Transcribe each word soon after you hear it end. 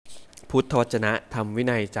พุทธวจนะธรรมวิ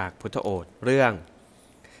นัยจากพุทธโอษฐ์เรื่อง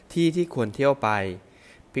ที่ที่ควรเที่ยวไป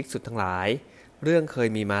ภิกษุทั้งหลายเรื่องเคย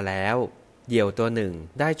มีมาแล้วเหยี่ยวตัวหนึ่ง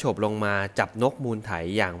ได้โฉบลงมาจับนกมูลไถ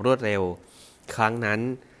อย่างรวดเร็วครั้งนั้น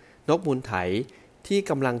นกมูลไถที่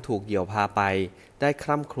กำลังถูกเหยี่ยวพาไปได้ค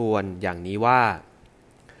ร่ำครวญอย่างนี้ว่า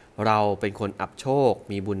เราเป็นคนอับโชค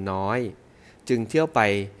มีบุญน้อยจึงเที่ยวไป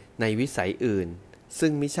ในวิสัยอื่นซึ่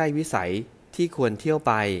งไม่ใช่วิสัยที่ควรเที่ยวไ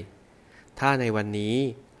ปถ้าในวันนี้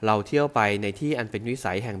เราเที่ยวไปในที่อันเป็นวิ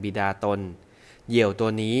สัยแห่งบิดาตนเหยี่ยวตัว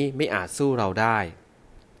นี้ไม่อาจสู้เราได้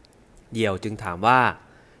เหยี่ยวจึงถามว่า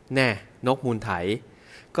แน่นกมูลไถ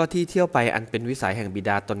ก็ที่เที่ยวไปอันเป็นวิสัยแห่งบิ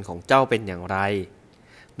ดาตนของเจ้าเป็นอย่างไร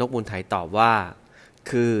นกมูลไถตอบว่า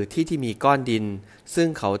คือที่ที่มีก้อนดินซึ่ง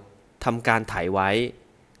เขาทำการไถไว้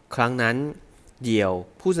ครั้งนั้นเหยี่ยว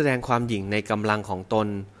ผู้แสดงความหยิ่งในกำลังของตน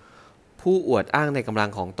ผู้อวดอ้างในกำลัง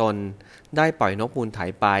ของตนได้ปล่อยนกมูลไถ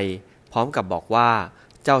ไปพร้อมกับบอกว่า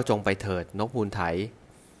เจ้าจงไปเถิดนกมูลไถ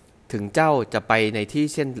ถึงเจ้าจะไปในที่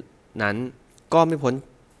เช่นนั้นก็ไม่พ้น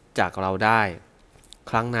จากเราได้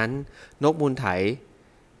ครั้งนั้นนกมูลไถ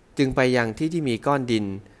จึงไปยังที่ที่มีก้อนดิน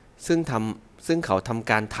ซึ่งเขาทำ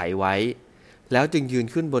การไถไว้แล้วจึงยืน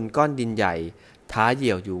ขึ้นบนก้อนดินใหญ่ท้าเห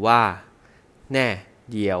ยี่ยวอยู่ว่าแน่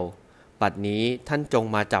เหยี่ยวบัดนี้ท่านจง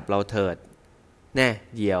มาจับเราเถิดแน่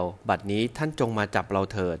เหยี่ยวบัดนี้ท่านจงมาจับเรา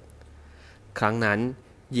เถิดครั้งนั้น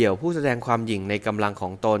เหยี่ยวผู้แสดงความหยิ่งในกำลังขอ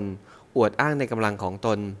งตนอวดอ้างในกำลังของต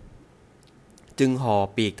นจึงห่อ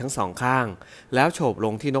ปีกทั้งสองข้างแล้วโฉบล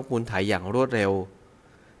งที่นกมูลไถอย่างรวดเร็ว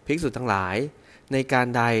ภิกษุทั้งหลายในการ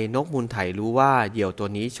ใดนกมูลไถรู้ว่าเหยี่ยวตัว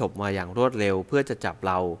นี้โฉบมาอย่างรวดเร็วเพื่อจะจับเ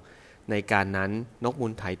ราในการนั้นนกมู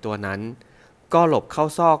ลไถตัวนั้นก็หลบเข้า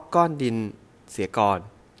ซอกก้อนดินเสียก่อน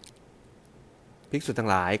ภิกษุทั้ง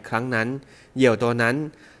หลายครั้งนั้นเหยี่ยวตัวนั้น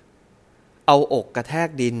เอาอกกระแทก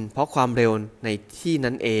ดินเพราะความเร็วในที่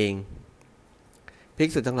นั้นเองภิก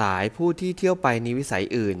ษุทั้งหลายผู้ที่เที่ยวไปในวิสัย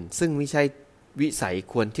อื่นซึ่งไม่ใช่วิสัย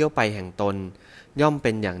ควรเที่ยวไปแห่งตนย่อมเ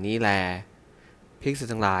ป็นอย่างนี้แลภิกษุ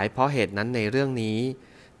ทั้งหลายเพราะเหตุนั้นในเรื่องนี้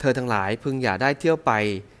เธอทั้งหลายพึงอย่าได้เที่ยวไป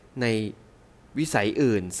ในวิสัย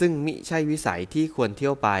อื่นซึ่งมิใช่วิสัยที่ควรเที่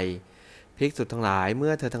ยวไปภิกษุทั้งหลายเ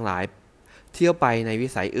มื่อเธอทั้งหลายเที่ยวไปในวิ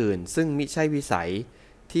สัยอื่นซึ่งมิใช่วิสัย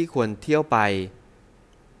ที่ควรเที่ยวไป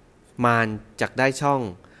มารจักได้ช่อง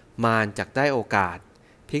มารจักได้โอกาส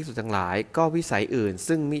ภิกษุทั้งหลายก็วิสัยอื่น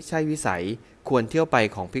ซึ่งมิใช่วิสัยควรเที่ยวไป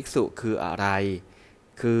ของภิกษุคืออะไร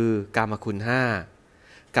คือกามคุณห้า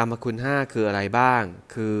กามคุณห้าคืออะไรบ้าง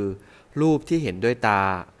คือรูปที่เห็นด้วยตา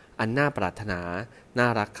อันน่าปรารถนาน่า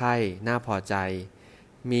รักใคร่น่าพอใจ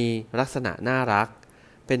มีลักษณะน่ารัก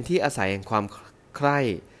เป็นที่อาศัยแห่งความใคร่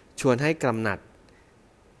ชวนให้กำหนัด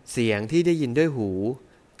เสียงที่ได้ยินด้วยหู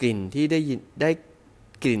กลิ่นที่ได้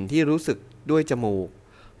กลิ่นที่รู้สึกด้วยจมูก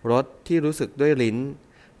รสที่รู้สึกด้วยลิ้น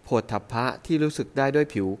โผฏฐัพพะที่รู้สึกได้ด้วย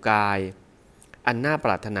ผิวกายอันน่าป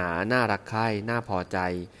รารถนาน่ารักใคร่น่าพอใจ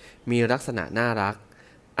มีลักษณะน่ารัก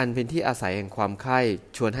อันเป็นที่อาศัยแห่งความใคร่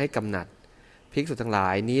ชวนให้กำหนัดภิกษุทั้งหลา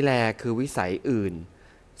ยนี้แลคือวิสัยอื่น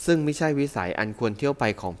ซึ่งไม่ใช่วิสัยอันควรเที่ยวไป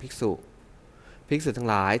ของภิกษุทั้ง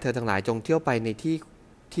หลายเธอทั้งหลายจงเที่ยวไปใน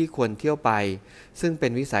ที่ควรเที่ยวไปซึ่งเป็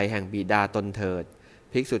นวิสัยแห่งบิดาตนเถิด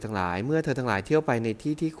ภิกษุทั้งหลายเมื่อเธอทั้งหลายเที่ยวไปใน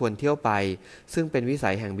ที่ที่ควรเที่ยวไปซึ่งเป็นวิ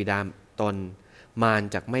สัยแห่งบิดาตนมาร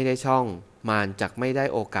จักไม่ได้ช่องมารจักไม่ได้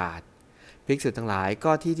โอกาสภิกษุทั้งหลาย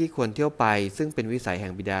ก็ที่ควรเที่ยวไปซึ่งเป็นวิสัยแห่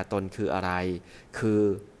งบิดาตนคืออะไรคือ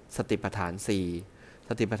สติปัฏฐานสี่ส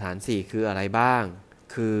ติปัฏฐานสี่คืออะไรบ้าง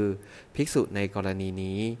คือภิกษุในกรณี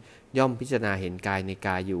นี้ย่อมพิจารณาเห็นกายในก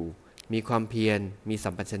ายอยู่มีความเพียรมีสั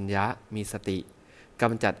มปชัญญะมีสติก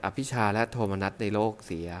ำจัดอภิชาและโทมนัสในโลก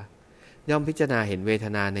เสียย่อมพิจารณาเห็นเวท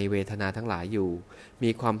นาในเวทนาทั้งหลายอยู่มี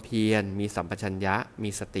ความเพียรมีสัมปชัญญะมี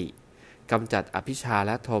สติกำจัดอภิชาแ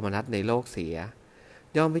ละโทมนัสในโลกเสีย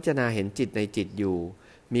ย่อมพิจารณาเห็นจิตในจิตอยู่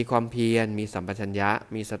มีความเพียรมีสัมปชัญญะ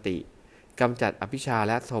มีสติกำจัดอภิชา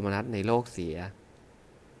และโทมนัสในโลกเสีย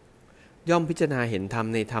ย่อมพิจารณาเห็นธรรม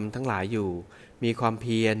ในธรรมทั้งหลายอยู่มีความเ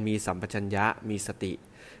พียรมีสัมปชัญญะมีสติ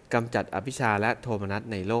กำจัดอภิชาและโทมนัส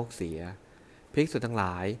ในโลกเสียภิกษุทั้งหล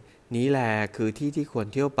ายนี้แลคือที่ที่ควร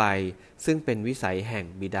เที่ยวไปซึ่งเป็นวิสัยแห่ง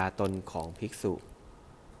บิดาตนของภิกษุ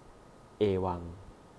เอวัง